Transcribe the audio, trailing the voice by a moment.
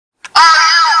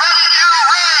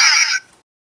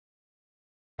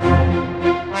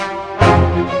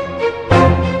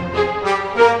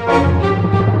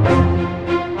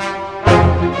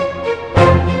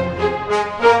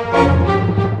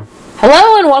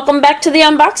Hello and welcome back to the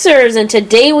Unboxers, and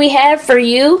today we have for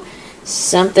you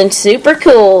something super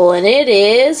cool, and it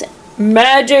is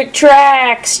Magic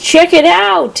Tracks. Check it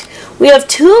out! We have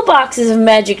 2 boxes of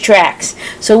Magic Tracks,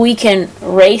 so we can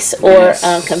race or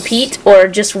compete or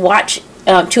just watch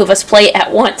 2 of us play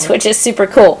at once, which is super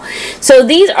cool. So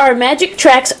these are Magic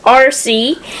Tracks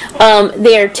RC.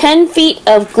 They are 10 feet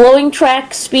of glowing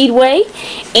track speedway,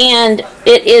 and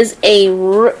it is a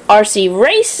RC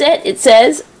race set, it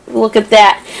says. Look at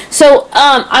that. So,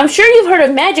 I'm sure you've heard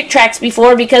of Magic Tracks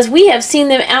before because we have seen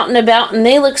them out and about and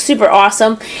they look super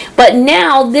awesome. But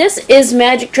now this is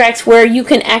Magic Tracks where you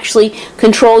can actually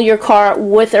control your car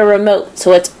with a remote.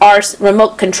 So it's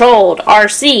remote controlled,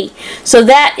 RC. So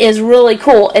that is really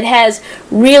cool. It has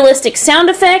realistic sound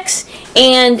effects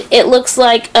and it looks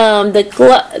like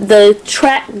the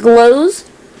track glows.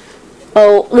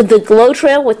 Oh, the glow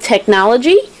trail with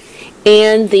technology,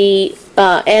 and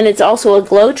it's also a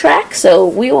glow track, so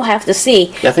we will have to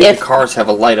see. Yeah, I think the cars have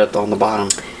a light up on the bottom.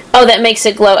 Oh, that makes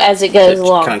it glow as it goes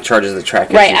along. It kind of charges the track.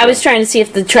 Right, I was trying to see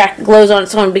if the track glows on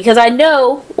its own, because I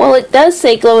know, well, it does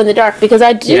say glow in the dark, because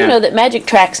I do know that Magic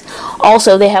Tracks,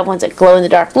 also, they have ones that glow in the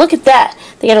dark. Look at that.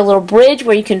 They got a little bridge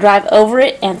where you can drive over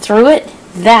it and through it.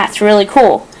 That's really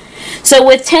cool. So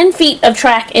with 10 feet of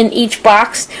track in each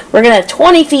box, we're going to have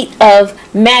 20 feet of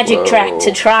Magic Track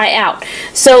to try out.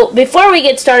 So before we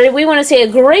get started, we want to say a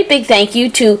great big thank you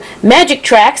to Magic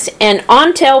Tracks and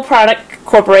Ontel Products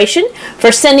Corporation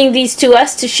for sending these to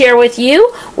us to share with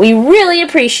you. We really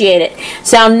appreciate it.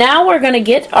 So now we're going to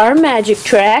get our Magic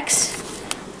Tracks.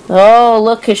 Oh,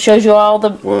 look, it shows you all the...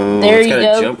 there you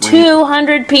go.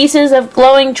 200 pieces of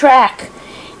glowing track.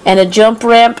 And a jump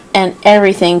ramp and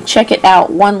everything. Check it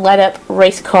out. One light-up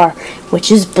race car,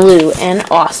 which is blue and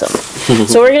awesome.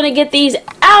 So we're going to get these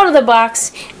out of the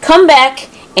box, come back,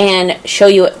 and show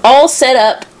you it all set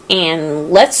up,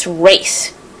 and let's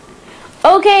race.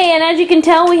 Okay, and as you can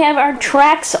tell, we have our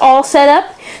tracks all set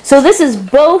up. So this is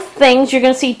both things. You're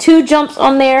going to see 2 jumps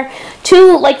on there,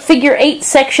 2 like figure 8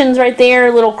 sections right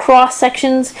there, little cross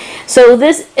sections. So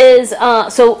this is,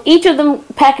 so each of them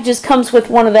packages comes with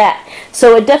one of that.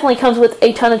 So it definitely comes with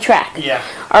a ton of track. Yeah.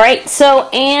 Alright, so,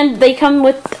 and they come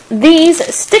with these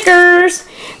stickers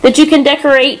that you can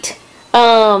decorate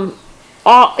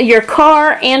your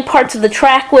car and parts of the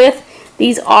track with.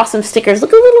 These awesome stickers.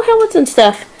 Look at little helmets and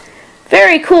stuff.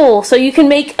 Very cool. So you can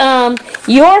make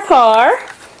your car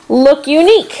look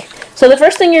unique. So the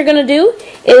first thing you're going to do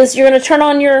is you're going to turn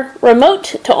on your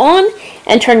remote to on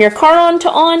and turn your car on to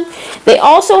on. They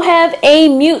also have a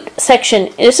mute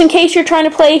section. Just in case you're trying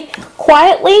to play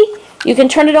quietly, you can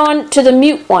turn it on to the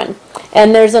mute one.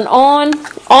 And there's an on,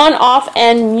 off,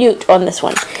 and mute on this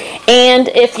one. And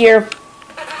if your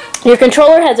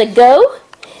controller has a go,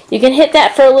 you can hit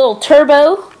that for a little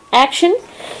turbo action.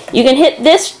 You can hit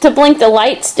this to blink the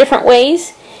lights different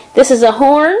ways. This is a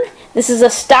horn. This is a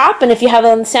stop, and if you have it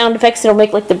on sound effects, it'll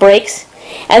make like the brakes.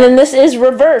 And then this is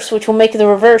reverse, which will make the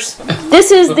reverse.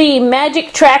 This is the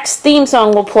Magic Tracks theme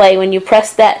song will play when you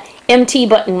press that MT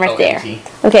button right there. MT.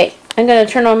 Okay, I'm going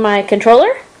to turn on my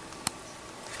controller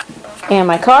and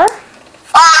my car.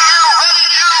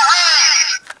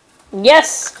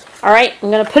 Yes. All right,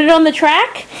 I'm going to put it on the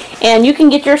track, and you can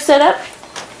get yours set up.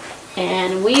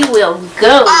 And we will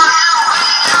go. Ooh,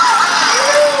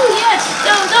 yes,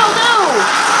 go, go, go.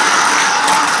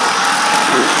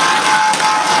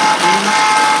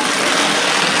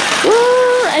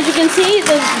 Ooh, as you can see,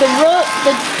 the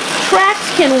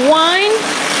tracks can wind,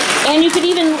 and you could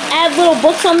even add little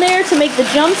books on there to make the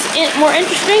jumps more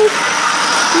interesting.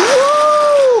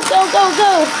 Woo! Go, go,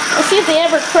 go. Let's see if they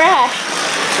ever crash.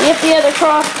 If the other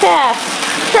cross path.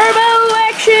 Turbo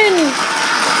action!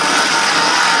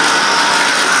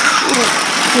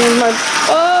 Here's my,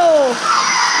 oh,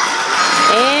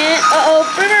 and,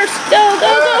 reverse, go,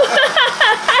 go, go,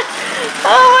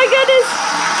 oh my goodness,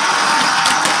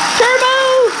 turbo,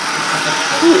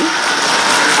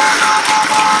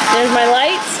 there's my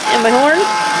lights and my horn,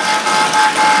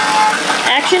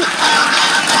 action,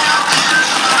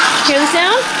 hear the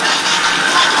sound,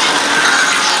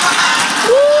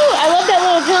 woo, I love that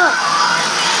little jump.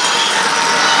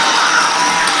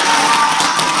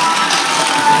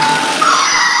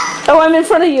 Oh, I'm in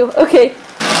front of you. Okay.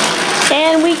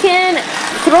 And we can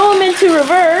throw them into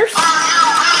reverse.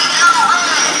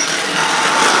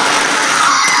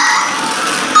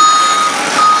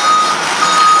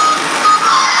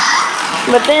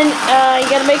 But then you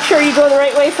got to make sure you go the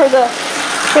right way for the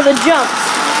jumps.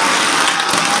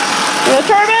 The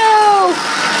turbo!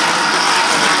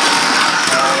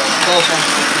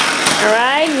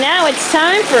 Alright, now it's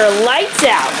time for lights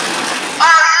out.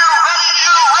 Are you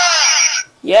ready?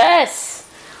 Yes!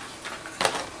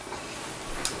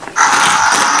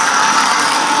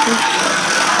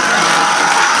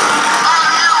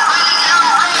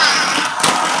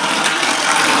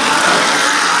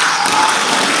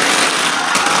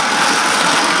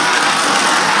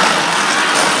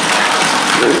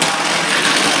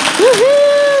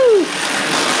 Woohoo!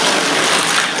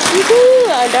 Woohoo!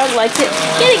 Our dog likes it.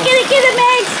 Get it,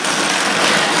 Max!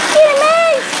 Get it,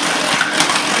 Max!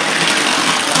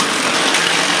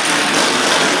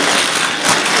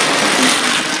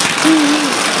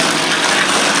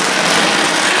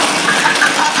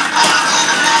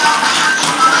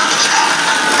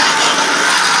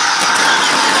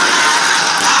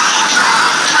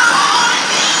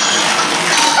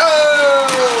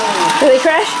 Oh! Did they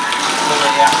crash? Oh,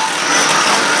 yeah.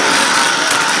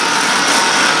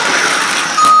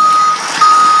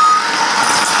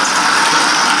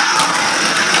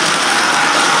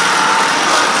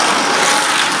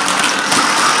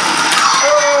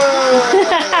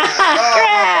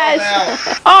 Crash!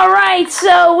 Alright,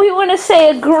 so we want to say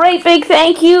a great big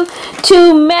thank you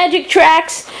to Magic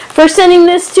Tracks for sending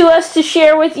this to us to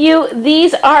share with you.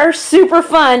 These are super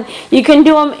fun. You can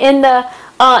do them in the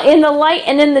light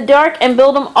and in the dark and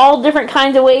build them all different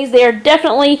kinds of ways. They are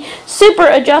definitely super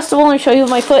adjustable. Let me show you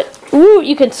with my foot. Ooh,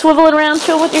 you can swivel it around,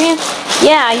 show it with your hand.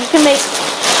 Yeah, you can make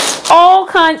all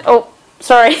kinds. Oh,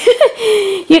 sorry.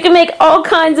 You can make all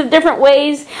kinds of different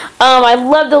ways. I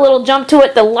love the little jump to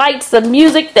it, the lights, the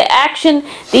music, the action.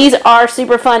 These are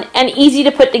super fun and easy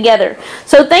to put together.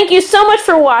 So thank you so much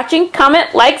for watching.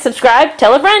 Comment, like, subscribe,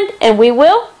 tell a friend, and we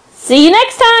will see you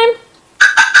next time.